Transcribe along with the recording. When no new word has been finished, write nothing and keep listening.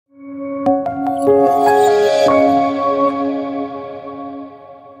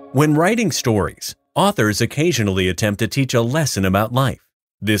When writing stories, authors occasionally attempt to teach a lesson about life.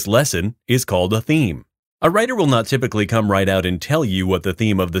 This lesson is called a theme. A writer will not typically come right out and tell you what the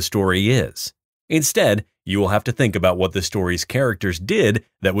theme of the story is. Instead, you will have to think about what the story's characters did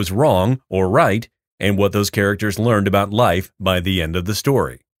that was wrong or right, and what those characters learned about life by the end of the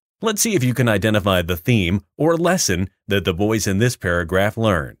story. Let's see if you can identify the theme or lesson that the boys in this paragraph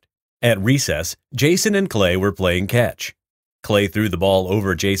learned. At recess, Jason and Clay were playing catch. Clay threw the ball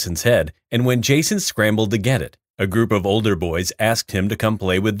over Jason's head, and when Jason scrambled to get it, a group of older boys asked him to come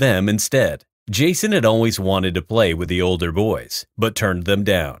play with them instead. Jason had always wanted to play with the older boys, but turned them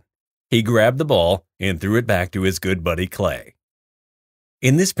down. He grabbed the ball and threw it back to his good buddy Clay.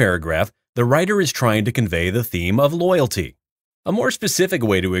 In this paragraph, the writer is trying to convey the theme of loyalty. A more specific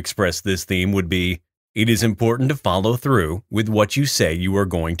way to express this theme would be, it is important to follow through with what you say you are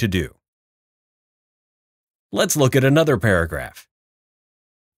going to do. Let's look at another paragraph.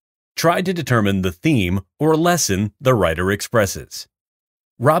 Try to determine the theme or lesson the writer expresses.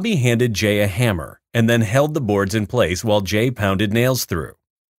 Robbie handed Jay a hammer and then held the boards in place while Jay pounded nails through.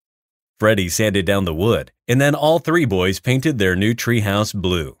 Freddy sanded down the wood, and then all three boys painted their new treehouse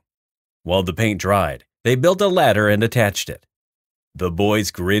blue. While the paint dried, they built a ladder and attached it. The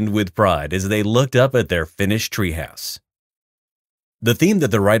boys grinned with pride as they looked up at their finished treehouse. The theme that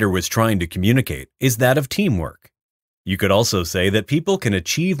the writer was trying to communicate is that of teamwork. You could also say that people can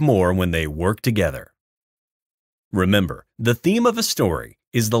achieve more when they work together. Remember, the theme of a story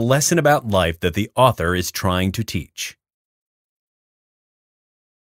is the lesson about life that the author is trying to teach.